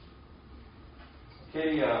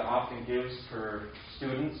Katie often gives her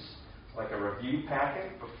students like a review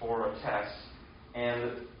packet before a test,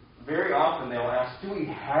 and very often they'll ask, do we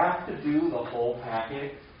have to do the whole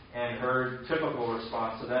packet? And her typical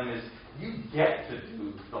response to them is, you get to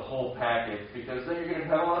do the whole packet because then you're going to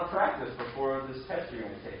have a lot of practice before this test you're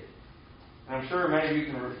going to take. And I'm sure many of you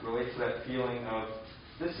can relate to that feeling of,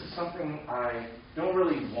 this is something I don't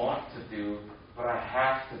really want to do, but I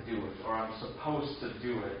have to do it, or I'm supposed to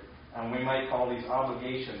do it. And we might call these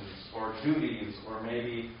obligations or duties or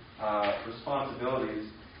maybe responsibilities.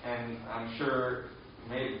 And I'm sure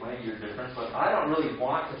maybe you're different, but I don't really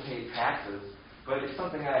want to pay taxes, but it's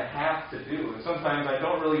something I have to do. And sometimes I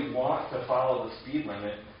don't really want to follow the speed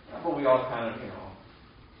limit, but we all kind of,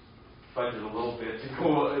 budget a little bit to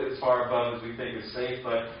go as far above as we think is safe.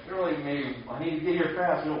 But really, maybe I need to get here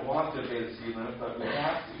fast. We don't want to pay the speed limit, but we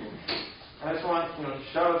have to. And I just want to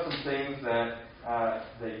shout out some things that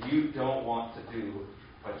you don't want to do,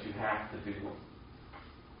 but you have to do.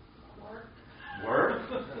 Work.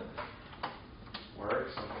 Work.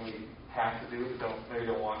 Something we have to do, maybe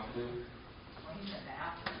don't want to do.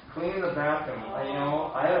 Clean the bathroom.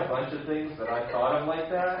 I had a bunch of things that I thought of like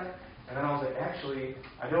that, and then I was like, actually,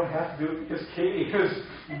 I don't have to do it because Katie has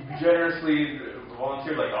generously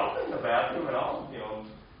volunteered. Like, I'll clean the bathroom, and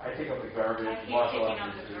I take up the garbage, wash off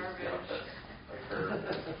the dishes. That's like her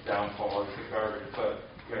downfall is the garbage. But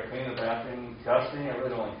you gotta clean the bathroom, dusting. I really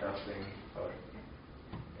don't like dusting. But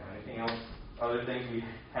anything else? Other things we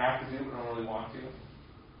have to do but don't really want to.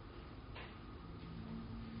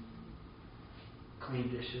 Clean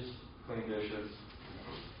dishes.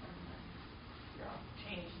 Yeah.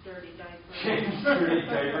 Change dirty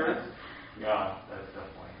diapers. Yeah, that's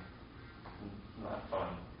definitely not fun.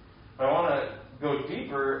 But I want to go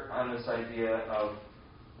deeper on this idea of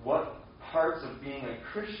what parts of being a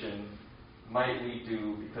Christian might we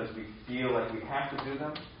do because we feel like we have to do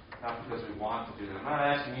them, not because we want to do them. I'm not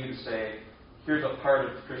asking you to say, here's a part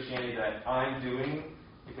of Christianity that I'm doing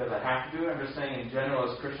because I have to do it. I'm just saying in general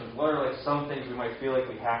as Christians, what are some things we might feel like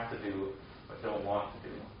we have to do but don't want to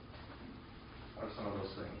do? What are some of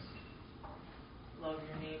those things? Love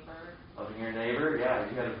your neighbor. Loving your neighbor, yeah.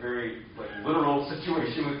 You had a very literal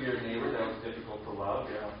situation with your neighbor that was difficult to love,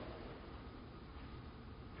 yeah.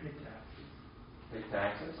 Pay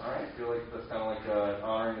taxes, all right. I feel like that's kind of like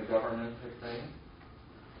honoring the government type thing.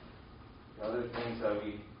 The other things that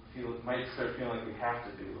we might start feeling like we have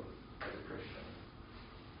to do as a Christian.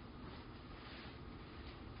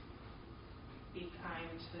 Be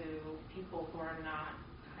kind to people who are not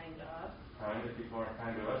kind to us. Kind to people who aren't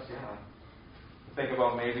kind to us, yeah. Think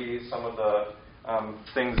about maybe some of the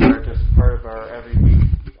things that are just part of our every week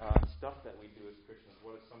stuff that we do as Christians.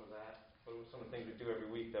 What is some of that? What are some of the things we do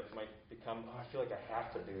every week that might become, I feel like I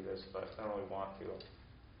have to do this, but I don't really want to.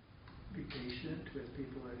 Be patient with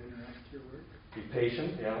people that interact with your work. Be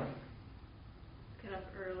patient, yeah. Get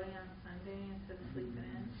up early on Sunday instead of sleeping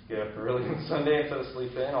in. Get up early on Sunday instead of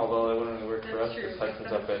sleep in, although that wouldn't really work for us because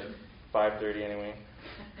Hudson's up at 5:30 anyway.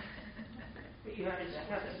 But you have to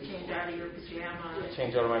change out of your pajamas.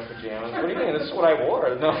 Change out of my pajamas. What do you mean? This is what I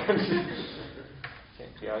wore. No.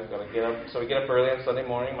 Yeah, I've got to get up. So we get up early on Sunday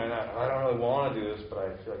morning. I don't really want to do this, but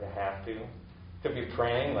I feel like I have to. Could be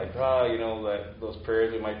praying, those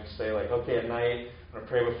prayers we might say, okay, at night, I'm going to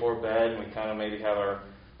pray before bed, and we kind of maybe have our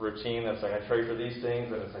routine that's I pray for these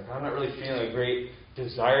things, and it's I'm not really feeling a great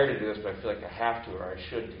desire to do this, but I feel like I have to, or I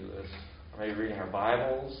should do this. Or maybe reading our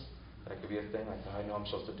Bibles. That could be a thing, I know I'm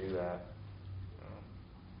supposed to do that.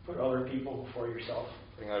 Put other people before yourself.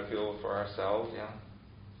 Putting other people before ourselves, yeah.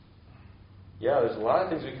 Yeah, there's a lot of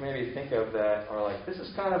things we can maybe think of that are this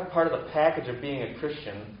is kind of part of the package of being a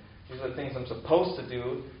Christian. These are the things I'm supposed to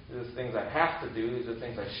do. These are the things I have to do. These are the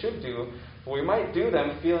things I should do. But we might do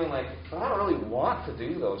them feeling like, I don't really want to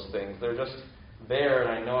do those things. They're just there,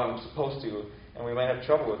 and I know I'm supposed to, and we might have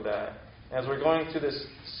trouble with that. As we're going through this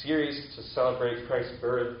series to celebrate Christ's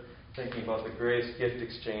birth, thinking about the greatest gift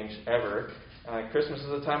exchange ever, Christmas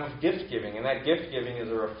is a time of gift giving, and that gift giving is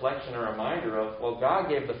a reflection, a reminder of, God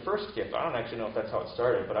gave the first gift. I don't actually know if that's how it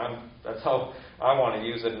started, but that's how I want to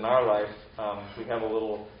use it in our life. We have a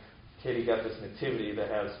little Katie got this nativity that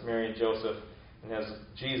has Mary and Joseph and has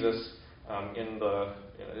Jesus in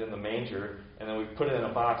the manger, and then we put it in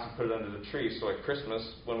a box and put it under the tree. So at Christmas,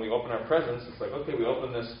 when we open our presents, it's okay, we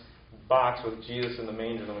open this box with Jesus in the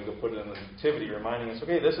manger, and then we go put it in the nativity, reminding us,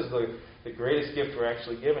 okay, this is the greatest gift we're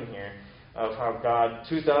actually given here, of how God,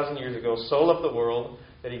 2,000 years ago, so loved the world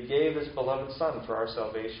that He gave His beloved Son for our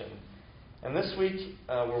salvation. And this week,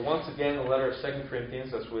 we're once again in the letter of 2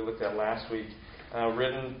 Corinthians, that's what we looked at last week.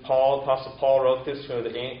 Apostle Paul wrote this to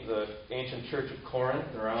the ancient church of Corinth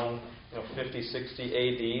around 50, 60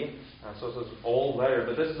 AD. So this is an old letter,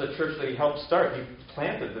 but this is a church that he helped start. He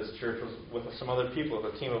planted this church with some other people,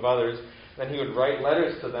 with a team of others. Then he would write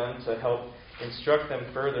letters to them to help instruct them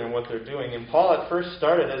further in what they're doing. And Paul at first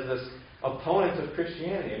started as this opponent of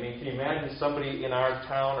Christianity. I mean, can you imagine somebody in our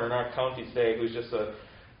town or in our county today who's just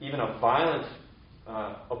even a violent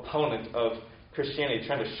opponent of Christianity,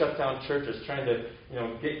 trying to shut down churches, trying to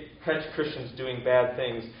catch Christians doing bad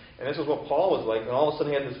things. And this is what Paul was like. And all of a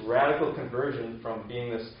sudden he had this radical conversion from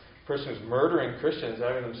being this person who's murdering Christians,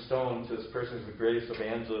 having them stoned, to this person who's the greatest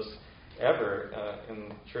evangelist ever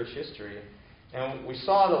in church history. And we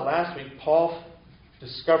saw that last week Paul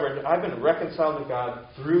discovered, I've been reconciled to God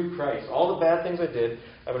through Christ. All the bad things I did,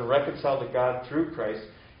 I've been reconciled to God through Christ.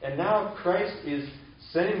 And now Christ is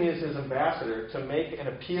sending me as his ambassador to make an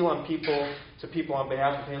appeal to people on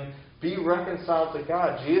behalf of him. Be reconciled to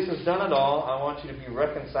God. Jesus has done it all. I want you to be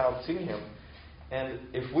reconciled to him. And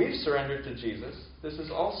if we've surrendered to Jesus, this is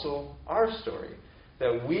also our story.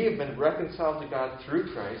 That we have been reconciled to God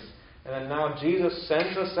through Christ. And then now Jesus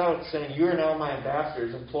sends us out saying, you are now my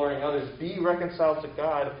ambassadors, imploring others, be reconciled to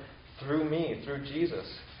God through me, through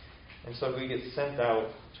Jesus. And so we get sent out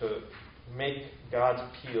to make God's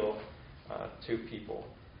appeal to people.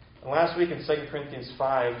 And last week in 2 Corinthians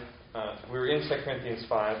 5, we were in 2 Corinthians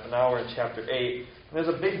 5, and now we're in chapter 8. And there's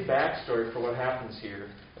a big backstory for what happens here,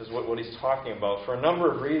 is what he's talking about. For a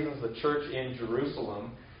number of reasons, the church in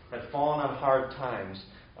Jerusalem had fallen on hard times.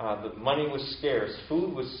 The money was scarce,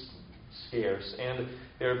 food was scarce, and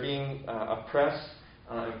they were being oppressed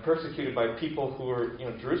and persecuted by people who were,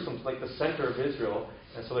 Jerusalem's like the center of Israel,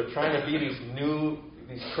 and so they're trying to be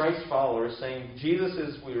these Christ followers, saying Jesus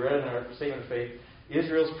is, we read in our statement of faith,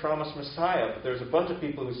 Israel's promised Messiah. But there's a bunch of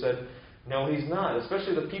people who said, no, he's not,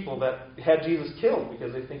 especially the people that had Jesus killed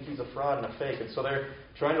because they think he's a fraud and a fake. And so they're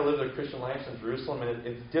trying to live their Christian lives in Jerusalem, and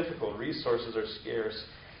it's difficult. Resources are scarce.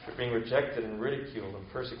 They're being rejected and ridiculed and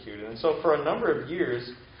persecuted. And so for a number of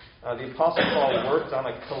years, the Apostle Paul worked on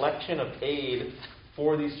a collection of aid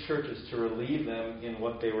for these churches to relieve them in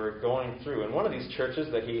what they were going through. And one of these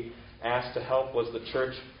churches that he asked to help was the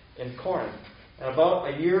church in Corinth. And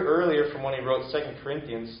about a year earlier from when he wrote 2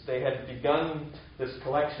 Corinthians, they had begun this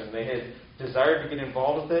collection. They had desired to get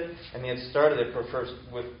involved with it, and they had started it first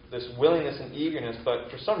with this willingness and eagerness, but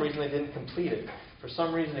for some reason they didn't complete it. For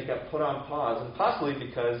some reason it got put on pause, and possibly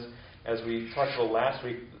because, as we talked about last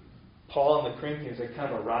week, Paul and the Corinthians had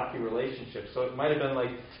kind of a rocky relationship. So it might have been like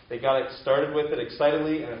they got it started with it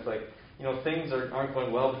excitedly, and it's like, things aren't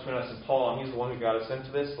going well between us and Paul, and he's the one who got us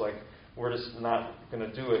into this. Like, we're just not going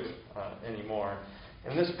to do it anymore.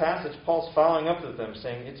 In this passage, Paul's following up with them,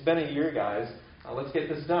 saying, it's been a year, guys. Let's get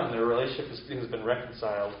this done. Their relationship has been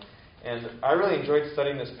reconciled. And I really enjoyed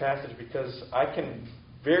studying this passage because I can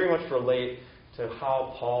very much relate to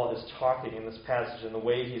how Paul is talking in this passage and the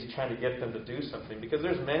way he's trying to get them to do something. Because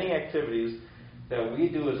there's many activities that we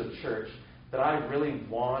do as a church that I really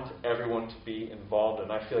want everyone to be involved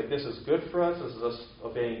in. I feel like this is good for us. This is us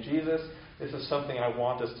obeying Jesus. This is something I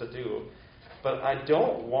want us to do. But I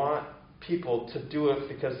don't want people to do it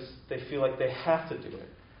because they feel like they have to do it,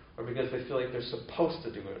 or because they feel like they're supposed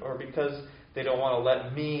to do it, or because they don't want to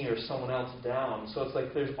let me or someone else down. So it's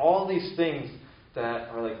like there's all these things that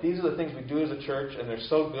are like, these are the things we do as a church, and they're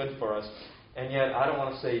so good for us. And yet I don't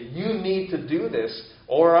want to say, you need to do this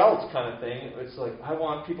or else kind of thing. It's like I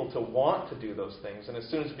want people to want to do those things. And as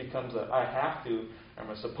soon as it becomes a I have to, or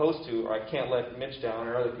I'm supposed to, or I can't let Mitch down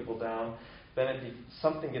or other people down, then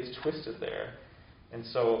something gets twisted there. And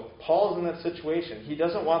so Paul's in that situation. He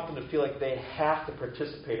doesn't want them to feel like they have to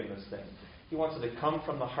participate in this thing. He wants it to come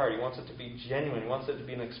from the heart. He wants it to be genuine. He wants it to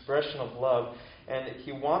be an expression of love. And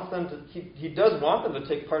he wants them to, he does want them to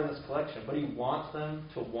take part in this collection, but he wants them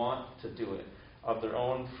to want to do it of their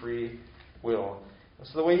own free will. And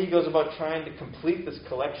so the way he goes about trying to complete this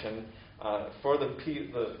collection for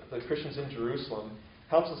the Christians in Jerusalem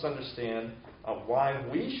helps us understand why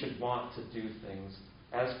we should want to do things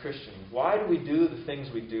as Christians. Why do we do the things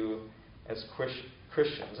we do as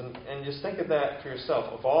Christians? And just think of that for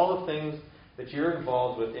yourself. Of all the things that you're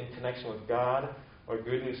involved with in connection with God or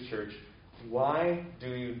Good News Church, why do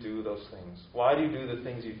you do those things? Why do you do the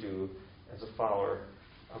things you do as a follower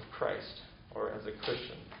of Christ or as a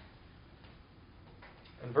Christian?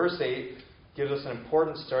 And verse 8 gives us an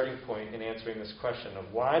important starting point in answering this question of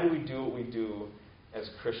why do we do what we do as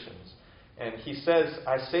Christians? And he says,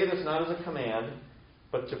 I say this not as a command,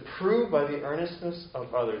 but to prove by the earnestness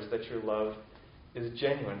of others that your love is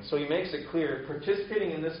genuine. So he makes it clear,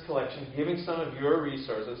 participating in this collection, giving some of your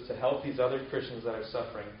resources to help these other Christians that are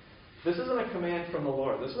suffering, This isn't a command from the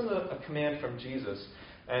Lord. This isn't a command from Jesus.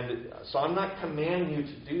 And so I'm not commanding you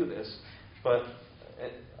to do this, but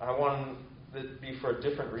I want it to be for a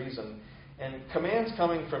different reason. And commands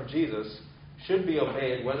coming from Jesus should be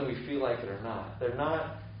obeyed whether we feel like it or not. They're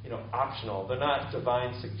not, optional. They're not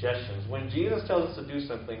divine suggestions. When Jesus tells us to do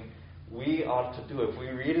something, we ought to do it. If we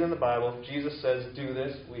read it in the Bible, if Jesus says do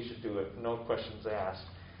this, we should do it. No questions asked.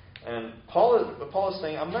 And Paul is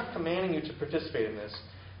saying, I'm not commanding you to participate in this,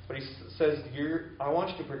 but he says, I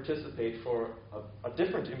want you to participate for a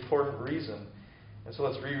different important reason. And so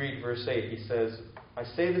let's reread verse 8. He says, I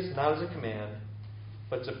say this not as a command,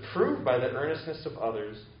 but to prove by the earnestness of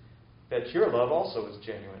others that your love also is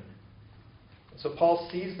genuine. And so Paul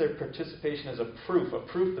sees their participation as a proof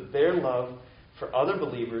that their love for other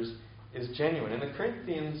believers is genuine. In the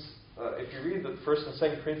Corinthians, if you read the 1st and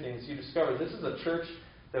 2nd Corinthians, you discover this is a church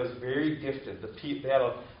that was very gifted. They had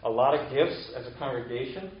a lot of gifts as a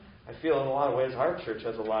congregation. I feel in a lot of ways our church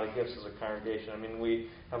has a lot of gifts as a congregation. I mean, we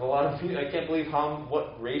have a lot of. I can't believe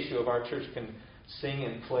what ratio of our church can sing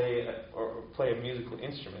and play a musical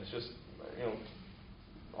instrument. It's just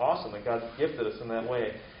awesome that God's gifted us in that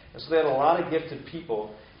way. And so they had a lot of gifted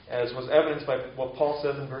people, as was evidenced by what Paul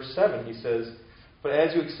says in verse 7. He says, but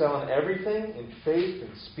as you excel in everything, in faith,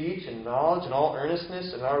 in speech, in knowledge, in all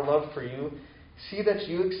earnestness, and our love for you, see that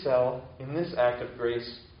you excel in this act of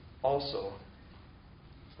grace also.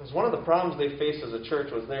 Because one of the problems they faced as a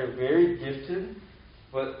church was they were very gifted,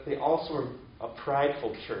 but they also were a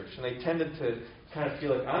prideful church. And they tended to kind of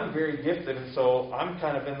feel like, I'm very gifted, and so I'm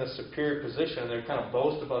kind of in the superior position. They kind of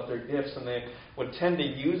boast about their gifts, and they would tend to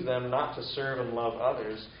use them not to serve and love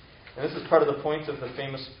others. And this is part of the point of the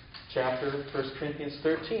famous chapter, 1 Corinthians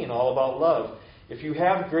 13, all about love. If you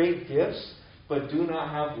have great gifts, but do not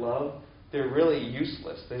have love, they're really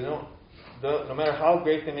useless. No matter how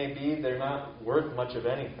great they may be, they're not worth much of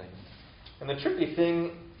anything. And the tricky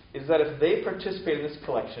thing is that if they participate in this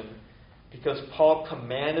collection because Paul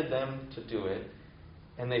commanded them to do it,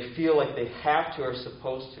 and they feel like they have to or are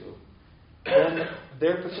supposed to, then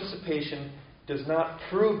their participation does not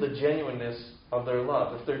prove the genuineness of their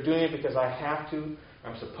love. If they're doing it because I have to,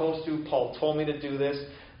 I'm supposed to, Paul told me to do this,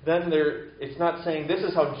 then it's not saying this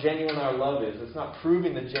is how genuine our love is. It's not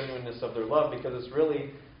proving the genuineness of their love, because it's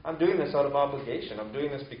really, I'm doing this out of obligation. I'm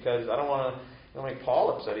doing this because I don't want to make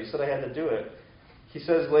Paul upset. He said I had to do it. He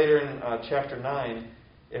says later in chapter 9,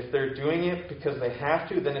 if they're doing it because they have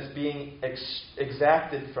to, then it's being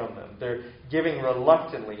exacted from them. They're giving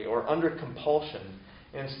reluctantly or under compulsion.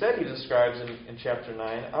 And instead, he describes in chapter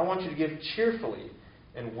 9, I want you to give cheerfully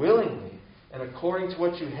and willingly and according to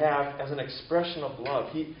what you have as an expression of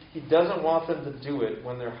love. He doesn't want them to do it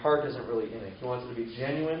when their heart isn't really in it. He wants it to be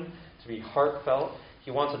genuine, to be heartfelt.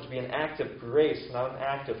 He wants it to be an act of grace, not an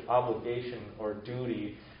act of obligation or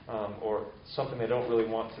duty or something they don't really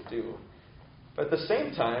want to do. But at the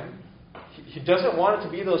same time, he doesn't want it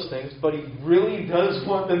to be those things, but he really does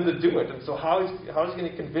want them to do it. And so how is he going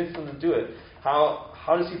to convince them to do it?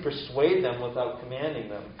 How does he persuade them without commanding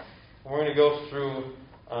them? And we're going to go through,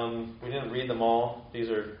 we didn't read them all. These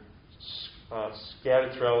are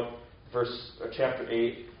scattered throughout chapter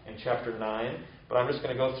 8 and chapter 9. But I'm just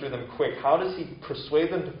going to go through them quick. How does he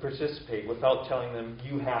persuade them to participate without telling them,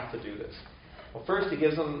 you have to do this? Well, first he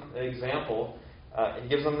gives them an example. He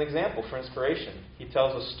gives them an example for inspiration. He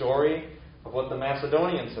tells a story of what the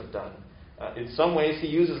Macedonians have done. In some ways, he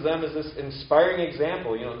uses them as this inspiring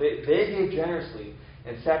example. They gave generously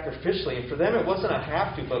and sacrificially, and for them it wasn't a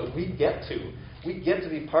have to, but we get to. We get to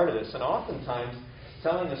be part of this. And oftentimes,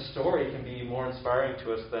 telling a story can be more inspiring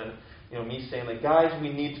to us than me saying, like, guys,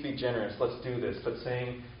 we need to be generous. Let's do this. But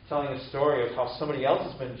telling a story of how somebody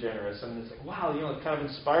else has been generous, and it's like, wow, it kind of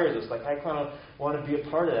inspires us. Like, I kind of want to be a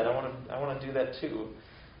part of that. I want to do that too.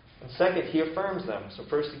 And second, he affirms them. So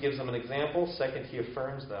first, he gives them an example. Second, he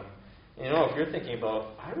affirms them. If you're thinking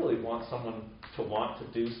about, I really want someone to want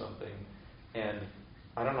to do something, and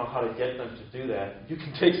I don't know how to get them to do that, you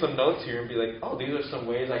can take some notes here and be like, oh, these are some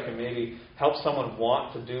ways I can maybe help someone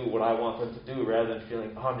want to do what I want them to do, rather than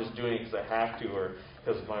feeling, oh, I'm just doing it because I have to, or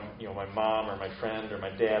because my mom or my friend or my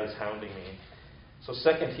dad is hounding me. So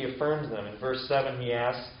second, he affirms them. In verse 7, he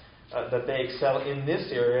asks that they excel in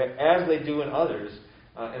this area as they do in others.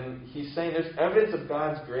 And he's saying there's evidence of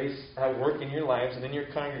God's grace at work in your lives and in your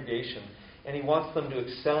congregation. And he wants them to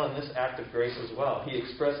excel in this act of grace as well. He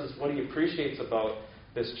expresses what he appreciates about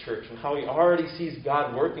this church and how he already sees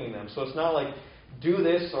God working in them. So it's not like, do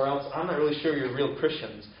this or else I'm not really sure you're real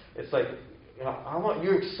Christians. It's like,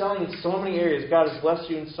 you're excelling in so many areas. God has blessed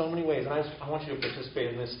you in so many ways, and I want you to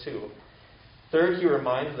participate in this too. Third, he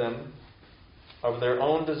reminds them of their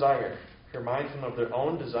own desire. He reminds them of their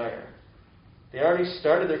own desire. They already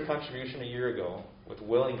started their contribution a year ago with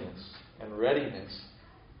willingness and readiness.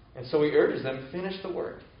 And so he urges them, finish the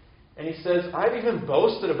work. And he says, I've even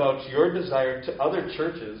boasted about your desire to other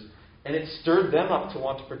churches, and it stirred them up to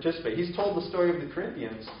want to participate. He's told the story of the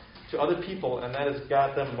Corinthians to other people, and that has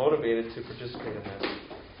got them motivated to participate in this.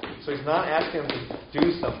 So he's not asking them to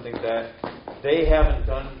do something that they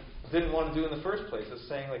didn't want to do in the first place. It's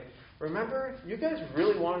saying, like, remember, you guys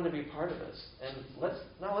really wanted to be part of this, and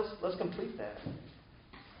let's complete that.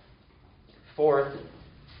 Fourth,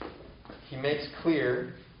 he makes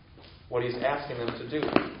clear what he's asking them to do.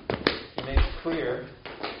 He makes clear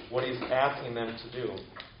what he's asking them to do.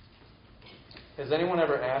 Has anyone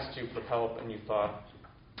ever asked you for help and you thought,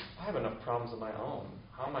 I have enough problems of my own.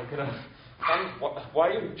 How am I going to... Why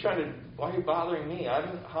are you bothering me? I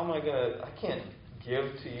can't give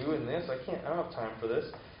to you in this. I don't have time for this.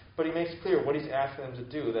 But he makes clear what he's asking them to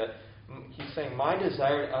do. That he's saying, my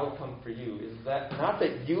desired outcome for you is that not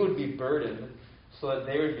that you would be burdened so that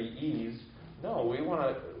they would be eased. No,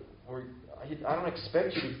 I don't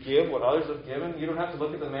expect you to give what others have given. You don't have to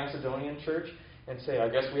look at the Macedonian church and say, I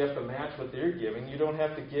guess we have to match what they're giving. You don't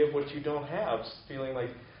have to give what you don't have, feeling like,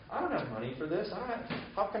 I don't have money for this.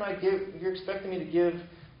 How can I give? You're expecting me to give,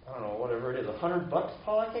 I don't know, whatever it is, $100,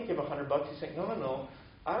 Paul? I can't give $100. He's saying, no.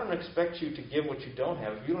 I don't expect you to give what you don't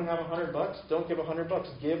have. If you don't have $100, don't give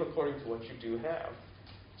 $100. Give according to what you do have.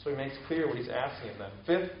 So he makes clear what he's asking of them.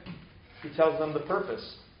 Fifth, he tells them the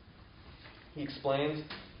purpose. He explains,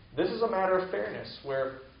 this is a matter of fairness,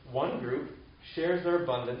 where one group shares their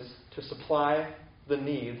abundance to supply the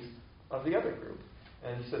needs of the other group.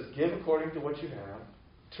 And he says, give according to what you have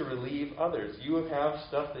to relieve others. You have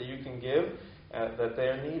stuff that you can give that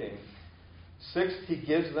they're needing. Sixth, he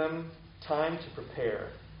gives them time to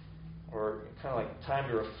prepare, or kind of like time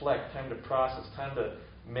to reflect, time to process, time to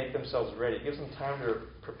make themselves ready. He gives them time to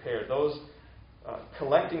prepare. Those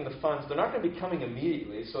collecting the funds, they're not going to be coming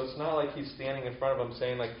immediately, so it's not like he's standing in front of them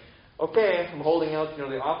saying, like, okay, I'm holding out the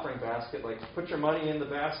offering basket, like, put your money in the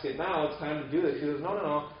basket now, it's time to do this. He says,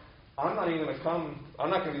 no, I'm not even going to come, I'm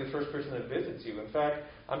not going to be the first person that visits you. In fact,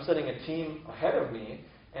 I'm setting a team ahead of me,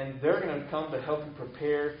 and they're going to come to help you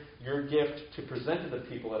prepare your gift to present to the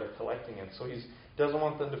people that are collecting it. So he doesn't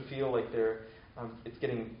want them to feel like it's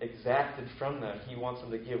getting exacted from them. He wants them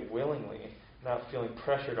to give willingly, not feeling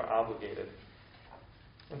pressured or obligated.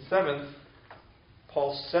 And seventh,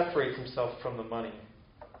 Paul separates himself from the money.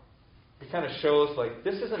 He kind of shows, like,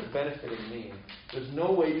 this isn't benefiting me. There's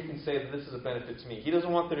no way you can say that this is a benefit to me. He doesn't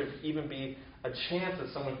want there to even be a chance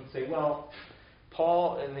that someone could say, well,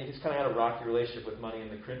 Paul, and he's kind of had a rocky relationship with money in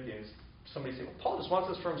the Corinthians. Somebody say, well, Paul just wants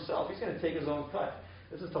this for himself. He's going to take his own cut.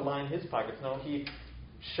 This is to line his pockets. No, he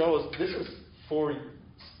shows this is for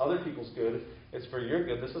other people's good. It's for your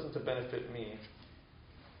good. This isn't to benefit me.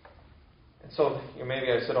 And so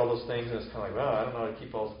maybe I said all those things, and it's kind of like, well, I don't know how to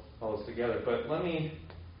keep all this together. But let me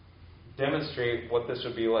demonstrate what this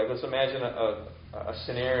would be like. Let's imagine a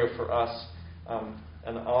scenario for us,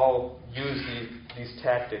 and I'll use these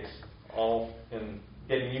tactics all in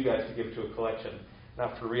getting you guys to give to a collection.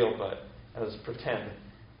 Not for real, but as pretend.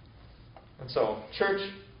 And so, church,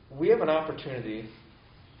 we have an opportunity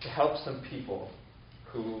to help some people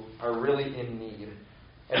who are really in need.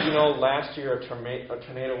 As you know, last year a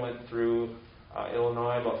tornado went through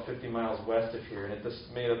Illinois, about 50 miles west of here, and it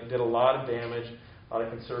just did a lot of damage, a lot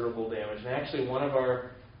of considerable damage. And actually, one of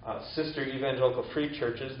our sister evangelical free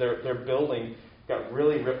churches, their building got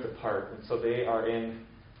really ripped apart, and so they are in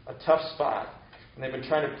a tough spot. And they've been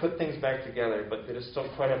trying to put things back together, but they just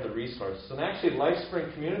don't quite have the resources. And actually,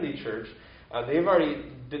 LifeSpring Community Church, they've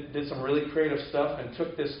already did some really creative stuff and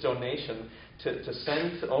took this donation to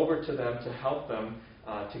send over to them to help them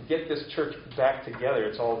to get this church back together.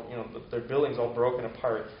 It's all, their building's all broken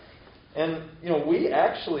apart. And, we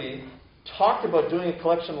actually talked about doing a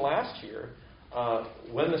collection last year.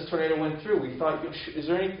 When this tornado went through, we thought, is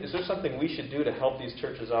there something we should do to help these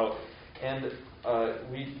churches out? And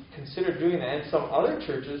we considered doing that. And some other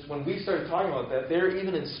churches, when we started talking about that, they're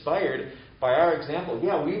even inspired by our example.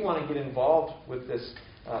 Yeah, we want to get involved with this,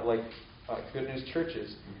 Good News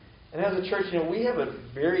Churches. And as a church, we have a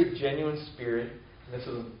very genuine spirit. And this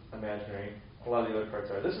isn't imaginary. A lot of the other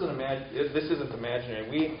parts are. This isn't imaginary.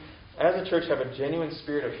 We, as a church, have a genuine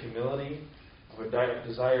spirit of humility, of a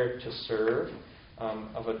desire to serve,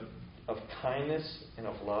 of kindness and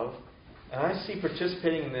of love. And I see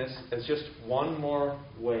participating in this as just one more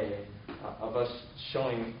way of us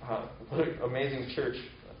showing what an amazing church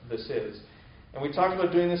this is. And we talked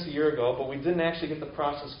about doing this a year ago, but we didn't actually get the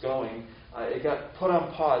process going. It got put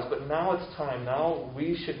on pause, but now it's time. Now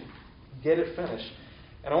we should get it finished.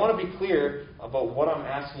 And I want to be clear about what I'm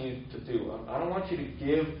asking you to do. I don't want you to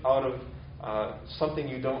give out of something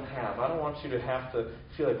you don't have. I don't want you to have to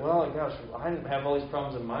feel like, well, gosh, I didn't have all these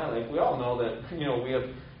problems in my life. We all know that, we have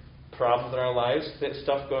problems in our lives,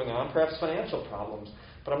 stuff going on, perhaps financial problems.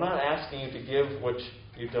 But I'm not asking you to give what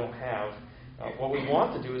you don't have. What we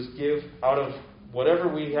want to do is give out of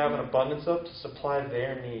whatever we have an abundance of to supply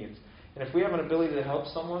their needs. And if we have an ability to help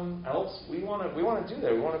someone else, we want to do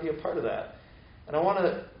that. We want to be a part of that. And I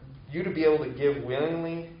want you to be able to give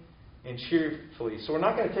willingly and cheerfully. So we're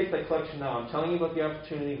not going to take that collection now. I'm telling you about the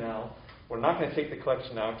opportunity now. We're not going to take the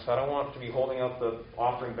collection now because I don't want to be holding out the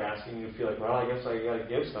offering basket and you feel like, well, I guess I got to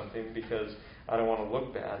give something because I don't want to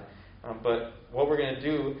look bad. But what we're going to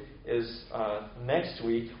do is next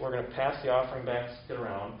week we're going to pass the offering basket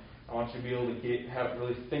around. I want you to be able to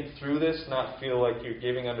really think through this, not feel like you're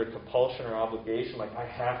giving under compulsion or obligation, like I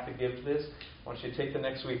have to give to this. I want you to take the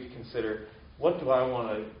next week to consider, what do I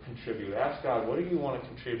want to contribute? Ask God, what do you want to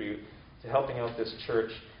contribute to helping out this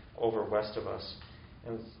church over west of us?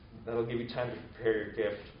 And that'll give you time to prepare your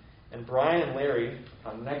gift. And Brian and Larry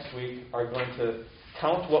next week are going to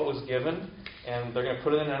count what was given, and they're going to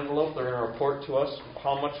put it in an envelope. They're going to report to us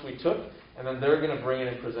how much we took, and then they're going to bring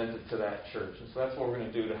it and present it to that church. And so that's what we're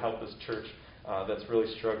going to do to help this church that's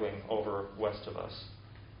really struggling over west of us.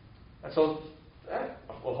 And so,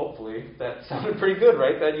 hopefully, that sounded pretty good,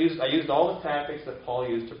 right? I used all the tactics that Paul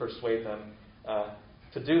used to persuade them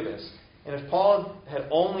to do this. And if Paul had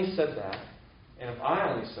only said that, and if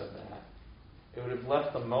I only said that, it would have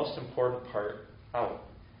left the most important part out.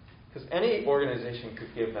 Because any organization could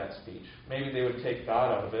give that speech. Maybe they would take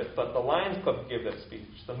God out of it, but the Lions Club could give that speech.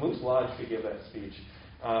 The Moose Lodge could give that speech.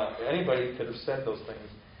 Anybody could have said those things.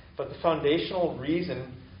 But the foundational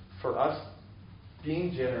reason for us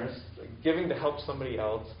being generous, giving to help somebody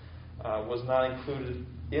else, was not included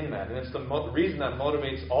in that. And it's the reason that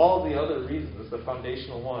motivates all the other reasons. It's the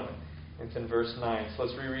foundational one. It's in verse 9. So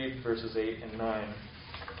let's reread verses 8 and 9.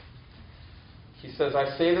 He says,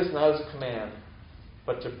 I say this not as a command,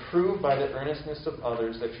 but to prove by the earnestness of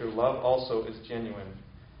others that your love also is genuine.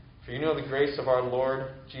 For you know the grace of our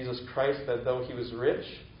Lord Jesus Christ, that though he was rich,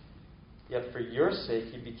 yet for your sake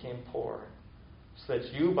he became poor, so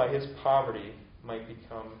that you by his poverty might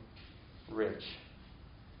become rich.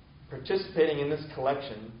 Participating in this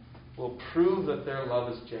collection will prove that their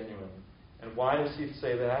love is genuine. And why does he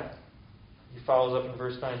say that? He follows up in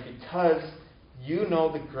verse 9, because you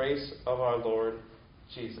know the grace of our Lord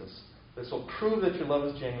Jesus. This will prove that your love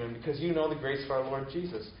is genuine because you know the grace of our Lord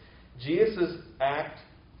Jesus. Jesus'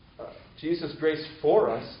 grace for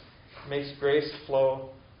us makes grace flow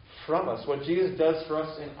from us. What Jesus does for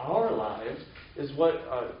us in our lives is what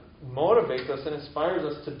motivates us and inspires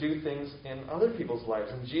us to do things in other people's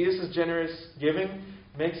lives. And Jesus' generous giving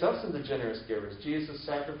makes us into generous givers. Jesus'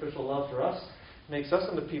 sacrificial love for us makes us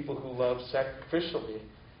into people who love sacrificially.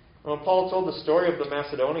 When Paul told the story of the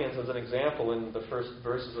Macedonians as an example in the first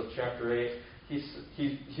verses of chapter 8,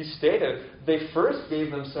 he stated they first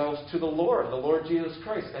gave themselves to the Lord Jesus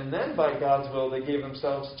Christ, and then by God's will they gave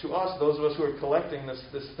themselves to us, those of us who are collecting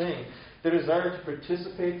this thing. Their desire to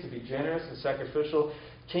participate, to be generous and sacrificial,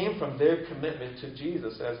 came from their commitment to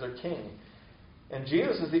Jesus as their King. And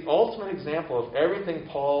Jesus is the ultimate example of everything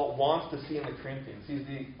Paul wants to see in the Corinthians. He's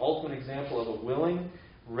the ultimate example of a willing,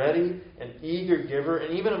 ready, and eager giver,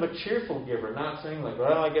 and even of a cheerful giver. Not saying like,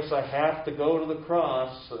 well, I guess I have to go to the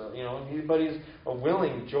cross. But he's a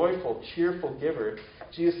willing, joyful, cheerful giver.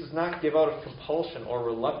 Jesus does not give out of compulsion or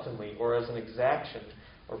reluctantly or as an exaction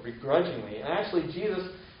or begrudgingly. And actually, Jesus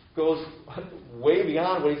goes way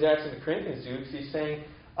beyond what he's asking the Corinthians to do, because he's saying,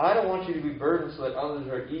 I don't want you to be burdened so that others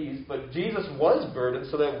are eased, but Jesus was burdened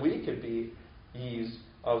so that we could be eased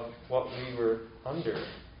of what we were under.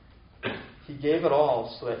 He gave it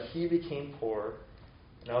all so that he became poor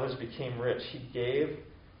and others became rich. He gave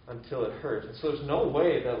until it hurt. And so there's no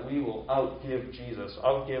way that we will outgive Jesus,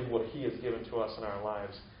 outgive what he has given to us in our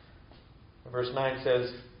lives. Verse 9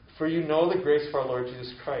 says, For you know the grace of our Lord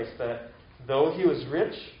Jesus Christ, that though he was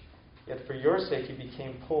rich, yet for your sake he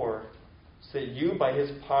became poor, so that you by his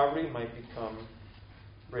poverty might become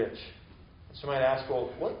rich. So you might ask,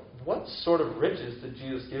 well, what sort of riches did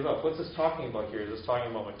Jesus give up? What's this talking about here? Is this talking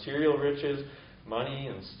about material riches, money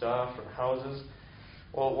and stuff and houses?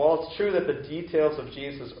 Well, while it's true that the details of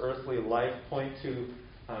Jesus' earthly life point to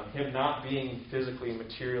him not being physically,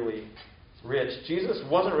 materially rich, Jesus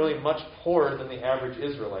wasn't really much poorer than the average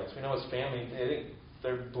Israelites. We know his family,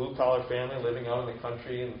 they're a blue-collar family living out in the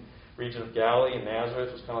country in the region of Galilee, and Nazareth.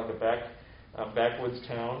 It was kind of like a backwoods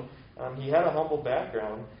town. He had a humble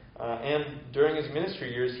background. And during his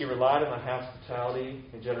ministry years, he relied on the hospitality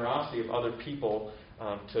and generosity of other people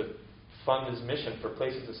to fund his mission, for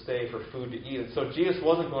places to stay, for food to eat. And so Jesus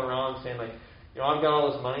wasn't going around saying, like, I've got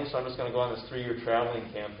all this money, so I'm just going to go on this 3-year traveling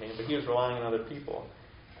campaign. But he was relying on other people.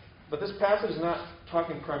 But this passage is not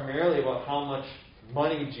talking primarily about how much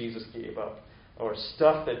money Jesus gave up or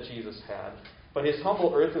stuff that Jesus had. But his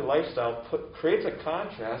humble earthly lifestyle creates a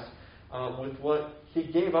contrast with what he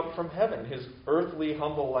gave up from heaven. His earthly,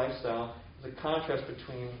 humble lifestyle is a contrast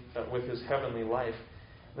with his heavenly life.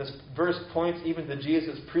 This verse points even to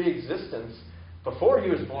Jesus' pre-existence before he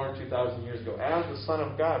was born 2,000 years ago as the Son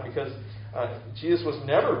of God, because Jesus was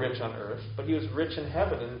never rich on earth, but he was rich in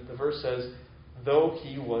heaven. And the verse says, though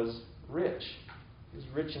he was rich. He was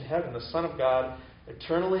rich in heaven. The Son of God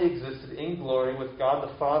eternally existed in glory with God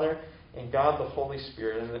the Father and God the Holy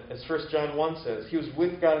Spirit. And as 1 John 1 says, he was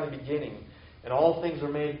with God in the beginning, and all things were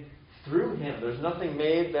made through him. There's nothing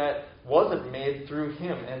made that wasn't made through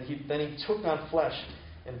him. And then he took on flesh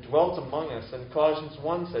and dwelt among us. And Colossians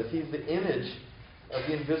 1 says he's the image of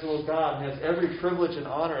the invisible God and has every privilege and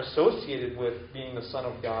honor associated with being the Son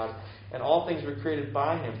of God. And all things were created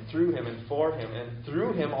by him, through him, and for him. And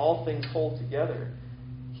through him all things hold together.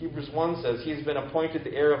 Hebrews 1 says he's been appointed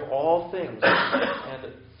the heir of all things.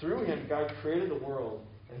 And through him God created the world.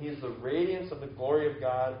 And he is the radiance of the glory of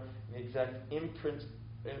God and the exact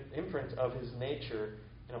imprint of his nature,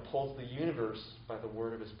 and upholds the universe by the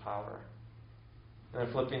word of his power. And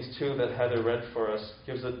then Philippians 2 that Heather read for us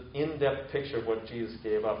gives an in-depth picture of what Jesus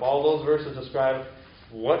gave up. All those verses describe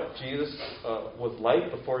what Jesus was like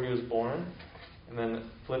before he was born. And then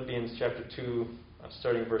Philippians chapter 2,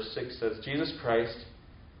 starting verse 6 says, Jesus Christ,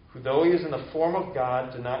 who though he is in the form of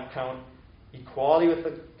God, did not count equality with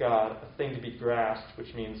God a thing to be grasped,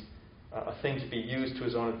 which means a thing to be used to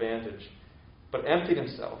his own advantage, but emptied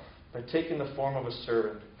himself by taking the form of a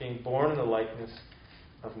servant, being born in the likeness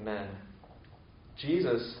of men.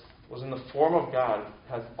 Jesus was in the form of God,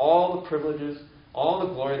 has all the privileges, all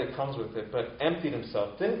the glory that comes with it, but emptied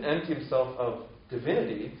himself. Didn't empty himself of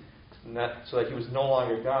divinity, so that he was no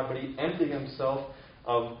longer God, but he emptied himself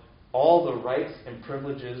of all the rights and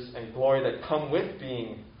privileges and glory that come with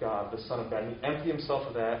being God, the Son of God. And he emptied himself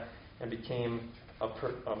of that and became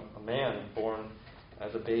a man born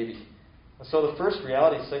as a baby. And so the first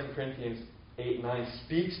reality 2 Corinthians 8:9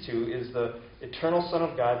 speaks to is the eternal Son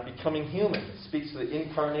of God becoming human. It speaks to the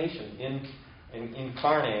incarnation.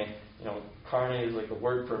 Incarnate, carne is like the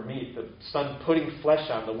word for meat. The Son putting flesh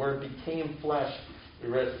on. The Word became flesh. We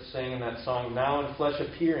read saying in that song, now in flesh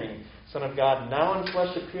appearing. Son of God, now in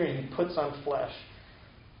flesh appearing. He puts on flesh.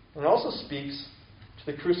 And it also speaks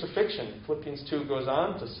to the crucifixion. Philippians 2 goes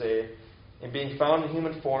on to say, in being found in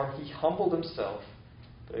human form, he humbled himself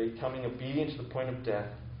by becoming obedient to the point of death,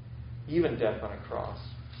 even death on a cross.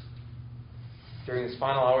 During his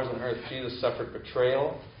final hours on earth, Jesus suffered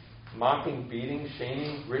betrayal, mocking, beating,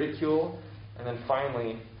 shaming, ridicule, and then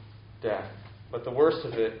finally, death. But the worst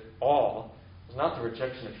of it all was not the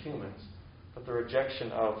rejection of humans, but the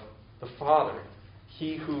rejection of the Father.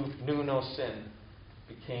 He who knew no sin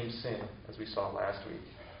became sin, as we saw last week.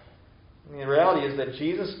 And the reality is that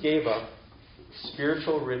Jesus gave up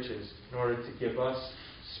spiritual riches in order to give us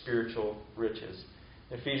spiritual riches.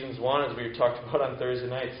 Ephesians 1, as we talked about on Thursday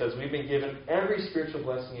night, says we've been given every spiritual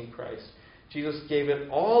blessing in Christ. Jesus gave it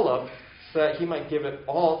all up so that he might give it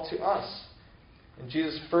all to us. And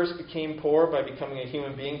Jesus first became poor by becoming a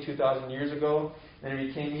human being 2,000 years ago. And he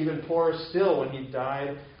became even poorer still when he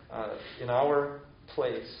died in our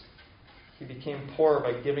place. He became poorer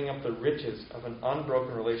by giving up the riches of an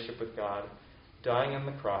unbroken relationship with God, dying on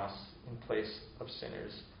the cross in place of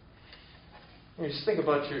sinners. Just think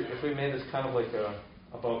about if we made this kind of like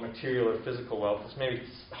about material or physical wealth, it's maybe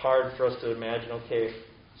hard for us to imagine, okay,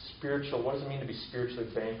 spiritual, what does it mean to be spiritually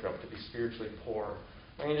bankrupt, to be spiritually poor?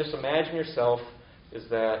 I mean, just imagine yourself is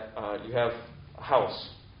that you have a house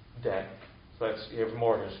debt, so you have a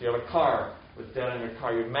mortgage, you have a car with debt on your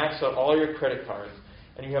car, you've maxed out all your credit cards,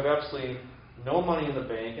 and you have absolutely no money in the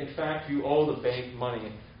bank. In fact, you owe the bank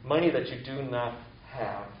money that you do not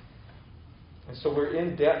have. And so we're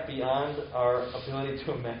in debt beyond our ability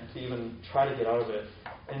to even try to get out of it.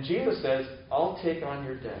 And Jesus says, I'll take on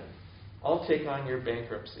your debt. I'll take on your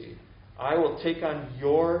bankruptcy. I will take on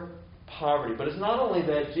your poverty. But it's not only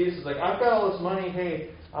that. Jesus is like, I've got all this money.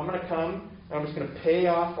 Hey, I'm going to come and I'm just going to pay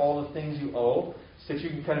off all the things you owe so that you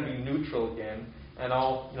can kind of be neutral again. And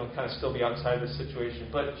I'll kind of still be outside this situation.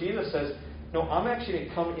 But Jesus says, no, I'm actually going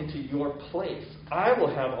to come into your place. I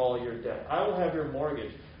will have all your debt. I will have your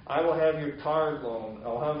mortgage. I will have your car loan.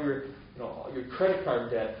 I'll have your credit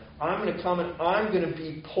card debt. I'm going to come and I'm going to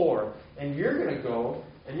be poor. And you're going to go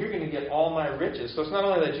and you're going to get all my riches. So it's not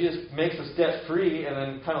only that Jesus makes us debt-free and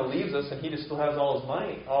then kind of leaves us and he just still has all his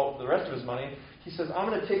money, all the rest of his money. He says,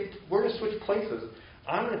 we're going to switch places.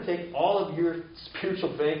 I'm going to take all of your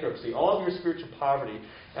spiritual bankruptcy, all of your spiritual poverty,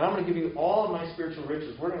 and I'm going to give you all of my spiritual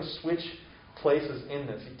riches. We're going to switch places in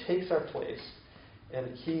this. He takes our place,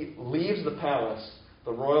 and he leaves the palace,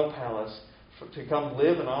 the royal palace, to come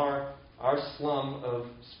live in our slum of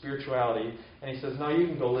spirituality, and he says, now you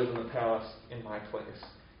can go live in the palace in my place.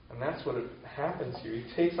 And that's what happens here.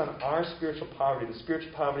 He takes on our spiritual poverty, the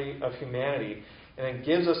spiritual poverty of humanity, and then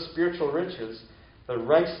gives us spiritual riches, the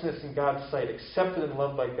righteousness in God's sight, accepted and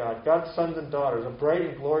loved by God, God's sons and daughters, a bright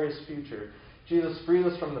and glorious future. Jesus frees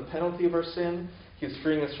us from the penalty of our sin. He's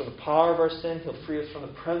freeing us from the power of our sin. He'll free us from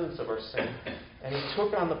the presence of our sin. And he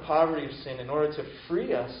took on the poverty of sin in order to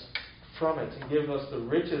free us from it and give us the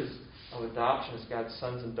riches of adoption as God's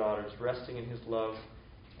sons and daughters, resting in his love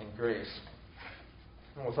and grace.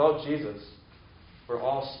 And without Jesus, we're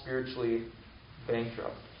all spiritually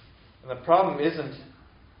bankrupt. And the problem is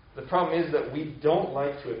that we don't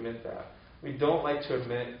like to admit that. We don't like to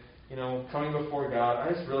admit, coming before God,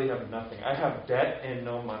 I just really have nothing. I have debt and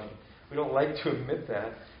no money. We don't like to admit that.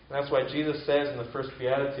 And that's why Jesus says in the first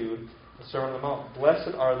Beatitude, the Sermon on the Mount,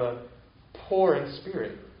 blessed are the poor in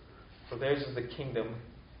spirit, for theirs is the kingdom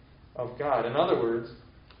of God. In other words,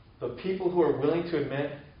 the people who are willing to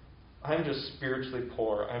admit, I'm just spiritually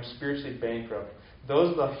poor, I'm spiritually bankrupt,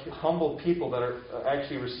 those are the humble people that are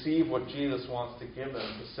actually receive what Jesus wants to give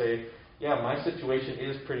them, to say, yeah, my situation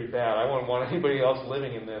is pretty bad. I wouldn't want anybody else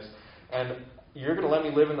living in this. And you're going to let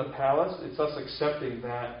me live in the palace? It's us accepting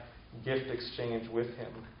that gift exchange with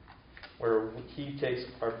him, where he takes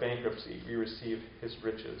our bankruptcy, we receive his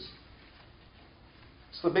riches.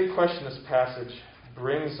 So the big question this passage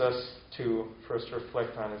brings us to, for us to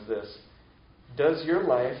reflect on, is this. Does your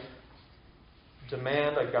life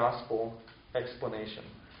demand a gospel explanation?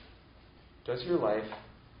 Does your life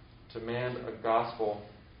demand a gospel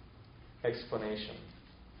explanation?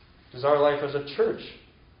 Does our life as a church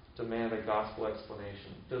demand a gospel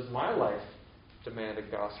explanation? Does my life demand a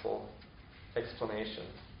gospel explanation?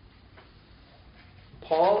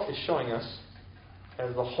 Paul is showing us,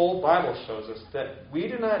 as the whole Bible shows us, that we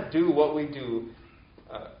do not do what we do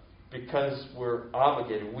because we're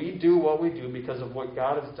obligated. We do what we do because of what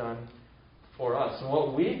God has done for us. And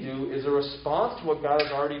what we do is a response to what God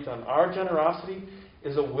has already done. Our generosity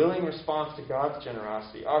is a willing response to God's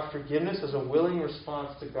generosity. Our forgiveness is a willing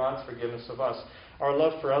response to God's forgiveness of us. Our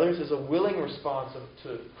love for others is a willing response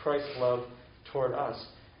to Christ's love toward us.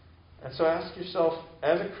 And so ask yourself,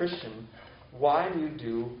 as a Christian, why do you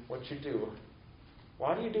do what you do?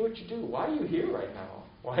 Why do you do what you do? Why are you here right now?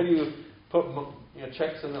 Why do you put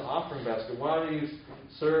checks in the offering basket? Why do you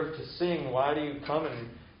serve to sing? Why do you come and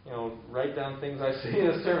write down things I say in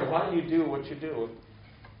a sermon? Why do you do what you do?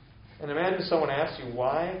 And imagine someone asks you,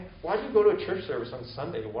 why do you go to a church service on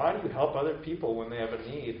Sunday? Why do you help other people when they have a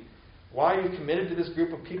need? Why are you committed to this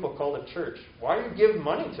group of people called a church? Why do you give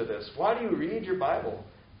money to this? Why do you read your Bible?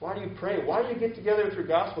 Why do you pray? Why do you get together with your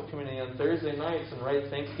gospel community on Thursday nights and write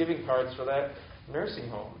Thanksgiving cards for that nursing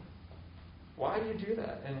home? Why do you do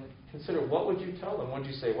that? And consider, what would you tell them? Would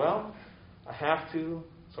you say, well, I have to,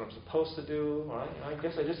 that's what I'm supposed to do, or I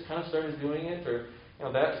guess I just kind of started doing it, or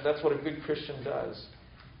that's what a good Christian does.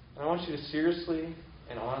 And I want you to seriously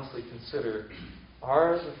and honestly consider,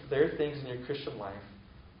 are there things in your Christian life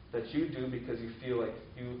that you do because you feel like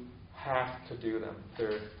you have to do them?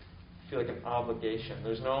 You feel like an obligation.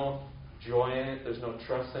 There's no joy in it. There's no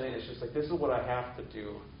trust in it. It's just like, this is what I have to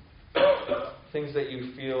do. Things that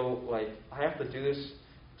you feel like, I have to do this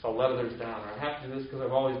because I'll let others down, or I have to do this because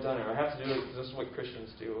I've always done it, or I have to do it because this is what Christians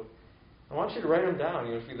do. I want you to write them down.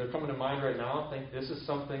 If they're coming to mind right now, think, this is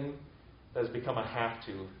something that has become a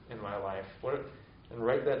have-to in my life. And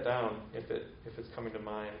write that down if it's coming to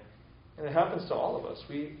mind. And it happens to all of us.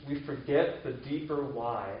 We forget the deeper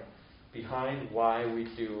why behind why we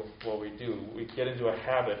do what we do. We get into a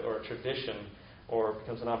habit or a tradition, or it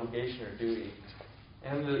becomes an obligation or duty.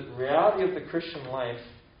 And the reality of the Christian life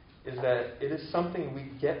is that it is something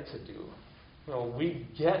we get to do. We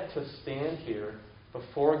get to stand here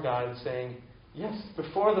before God and saying, yes,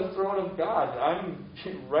 before the throne of God, I'm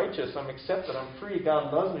righteous, I'm accepted, I'm free,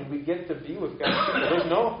 God loves me. We get to be with God's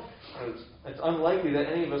people. It's unlikely that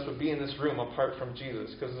any of us would be in this room apart from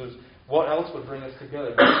Jesus, because what else would bring us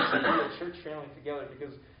together? We should be a church family together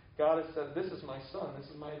because God has said, this is my son, this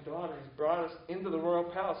is my daughter. He's brought us into the royal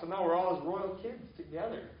palace, and now we're all his royal kids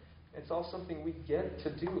together. It's all something we get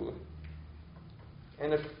to do.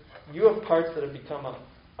 And if you have parts that have become a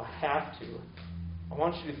have to, I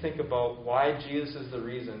want you to think about why Jesus is the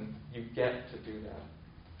reason you get to do that.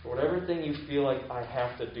 For whatever thing you feel like, I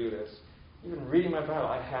have to do this. Even reading my Bible,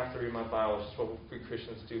 I have to read my Bible. It's just what we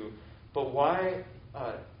Christians do. But why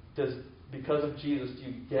because of Jesus, do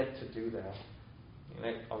you get to do that?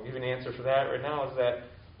 And I'll give you an answer for that right now, is that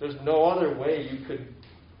there's no other way you could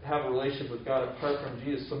have a relationship with God apart from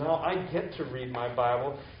Jesus. So now I get to read my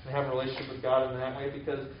Bible and have a relationship with God in that way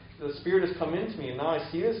because the Spirit has come into me, and now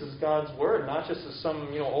I see this as God's Word, not just as some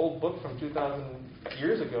old book from 2,000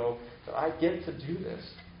 years ago. That I get to do this.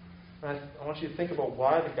 And I want you to think about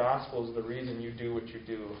why the gospel is the reason you do what you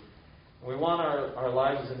do. We want our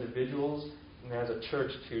lives as individuals and as a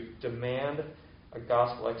church to demand a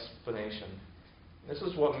gospel explanation. This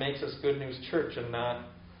is what makes us Good News Church and not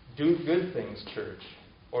do good things church,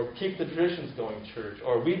 or keep the traditions going church,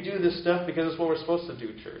 or we do this stuff because it's what we're supposed to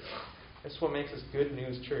do church. That's what makes us Good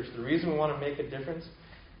News Church. The reason we want to make a difference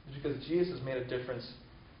is because Jesus has made a difference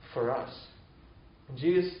for us. And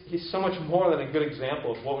Jesus, He's so much more than a good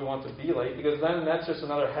example of what we want to be like, because then that's just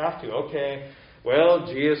another have to. Okay, well,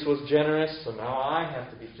 Jesus was generous, so now I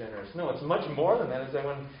have to be generous. No, it's much more than that. Is that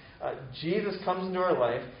when Jesus comes into our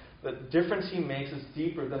life, the difference He makes is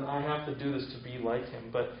deeper than I have to do this to be like Him.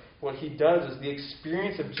 But what He does is the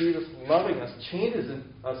experience of Jesus loving us changes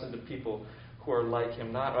us into people who are like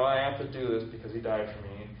Him. Not, I have to do this because He died for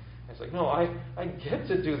me. It's like, no, I get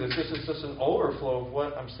to do this. This is just an overflow of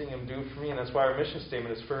what I'm seeing Him do for me. And that's why our mission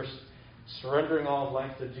statement is first, surrendering all of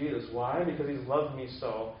life to Jesus. Why? Because He's loved me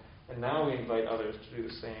so. And now we invite others to do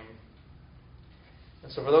the same.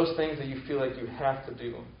 And so for those things that you feel like you have to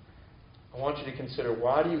do, I want you to consider,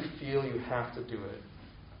 why do you feel you have to do it?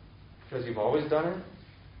 Because you've always done it?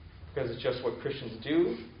 Because it's just what Christians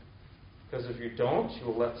do? Because if you don't, you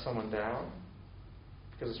will let someone down?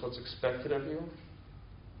 Because it's what's expected of you?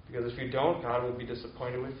 Because if you don't, God will be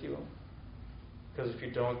disappointed with you? Because if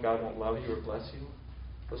you don't, God won't love you or bless you?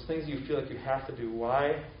 Those things you feel like you have to do,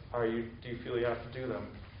 why do you feel you have to do them?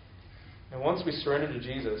 And once we surrender to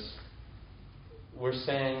Jesus, we're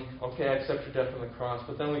saying, okay, I accept your death on the cross,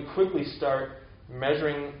 but then we quickly start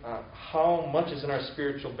measuring how much is in our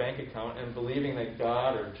spiritual bank account and believing that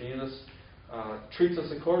God or Jesus treats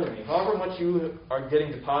us accordingly. However much you are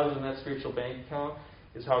getting deposited in that spiritual bank account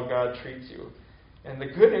is how God treats you. And the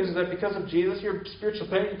good news is that because of Jesus, your spiritual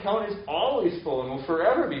bank account is always full and will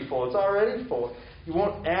forever be full. It's already full. You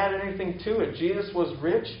won't add anything to it. Jesus was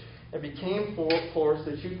rich and became poor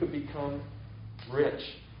so that you could become rich.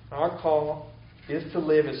 Our call is to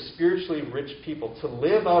live as spiritually rich people, to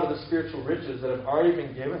live out of the spiritual riches that have already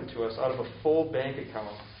been given to us out of a full bank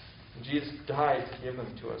account. And Jesus died to give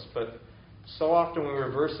them to us. But so often we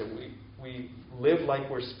reverse it. We live like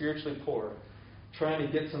we're spiritually poor, trying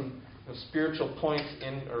to get some spiritual points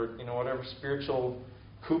in, or whatever spiritual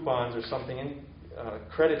coupons or something,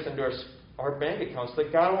 credits into our bank accounts,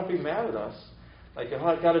 that God won't be mad at us. Like, oh,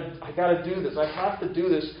 I gotta do this. I have to do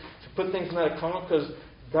this to put things in that account because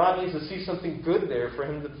God needs to see something good there for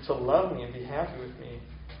Him to love me and be happy with me.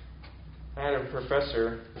 I had a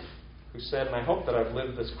professor who said, and I hope that I've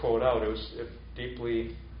lived this quote out, it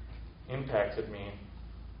deeply impacted me,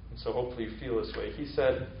 and so hopefully you feel this way. He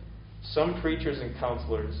said, some preachers and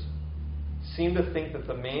counselors seem to think that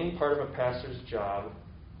the main part of a pastor's job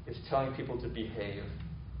is telling people to behave.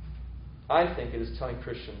 I think it is telling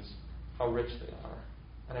Christians how rich they are.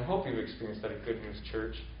 And I hope you've experienced that at Good News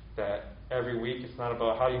Church, that every week it's not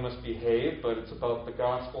about how you must behave, but it's about the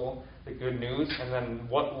gospel, the good news, and then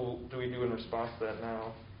what do we do in response to that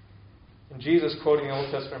now? And Jesus, quoting the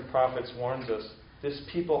Old Testament prophets, warns us, this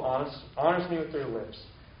people honors me with their lips,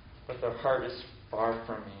 but their heart is far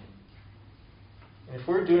from me. And if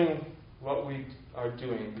we're doing what we are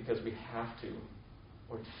doing because we have to,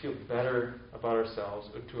 or to feel better about ourselves,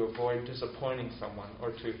 or to avoid disappointing someone,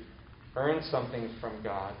 or to earn something from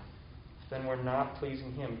God, then we're not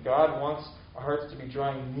pleasing Him. God wants our hearts to be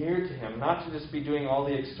drawing near to Him, not to just be doing all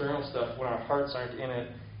the external stuff when our hearts aren't in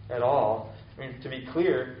it at all. I mean, to be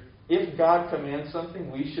clear, if God commands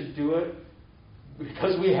something, we should do it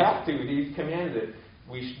because we have to. He's commanded it.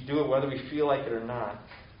 We should do it whether we feel like it or not.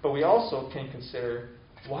 But we also can consider,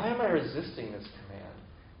 why am I resisting this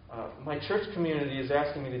command? My church community is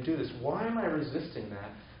asking me to do this. Why am I resisting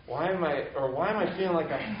that? Why am I feeling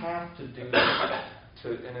like I have to do that?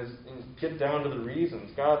 And get down to the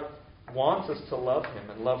reasons. God wants us to love Him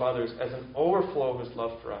and love others as an overflow of His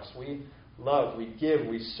love for us. We love, we give,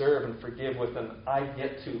 we serve and forgive with an I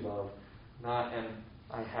get to love, not an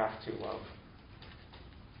I have to love.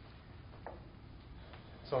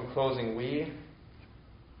 So in closing, we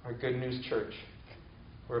are Good News Church.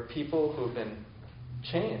 We're people who have been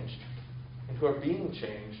changed and who are being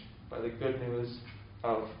changed by the good news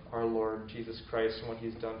of our Lord Jesus Christ and what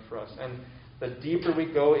He's done for us. And the deeper we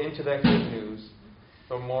go into that good news,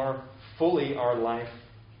 the more fully our life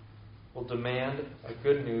will demand a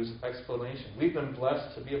good news explanation. We've been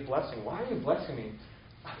blessed to be a blessing. Why are you blessing me?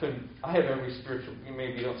 I have every spiritual,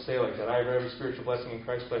 maybe you don't say it like that, I have every spiritual blessing in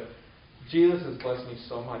Christ, but Jesus has blessed me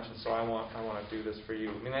so much, and so I want to do this for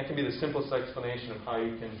you. I mean, that can be the simplest explanation of how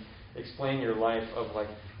you can explain your life of like,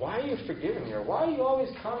 why are you forgiving me? Or why do you always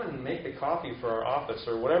come and make the coffee for our office?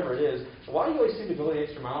 Or whatever it is. Why do you always seem to go the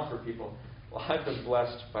extra mile for people? Well, I've been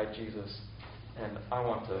blessed by Jesus, and I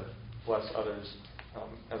want to bless others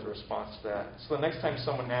as a response to that. So the next time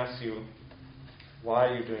someone asks you, why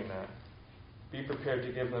are you doing that? Be prepared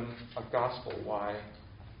to give them a gospel why,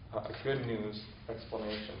 a good news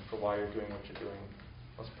explanation for why you're doing what you're doing.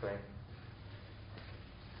 Let's pray.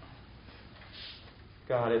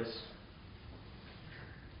 God,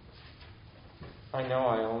 I know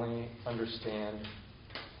I only understand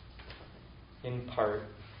in part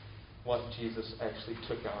what Jesus actually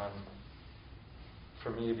took on for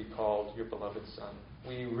me to be called your beloved Son.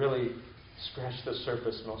 We really scratch the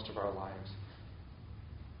surface most of our lives.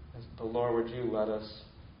 The Lord, would you let us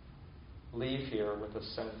leave here with a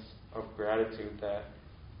sense of gratitude that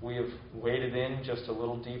we have waded in just a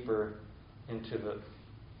little deeper into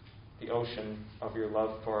the ocean of your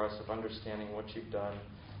love for us, of understanding what you've done,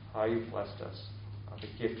 how you've blessed us, the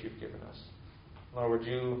gift you've given us. Lord, would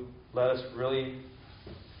you let us really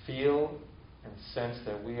feel and sense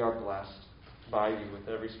that we are blessed by you with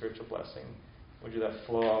every spiritual blessing. Would you let that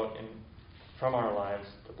flow out from our lives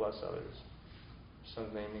to bless others? In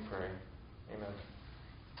Son's name we pray. Amen.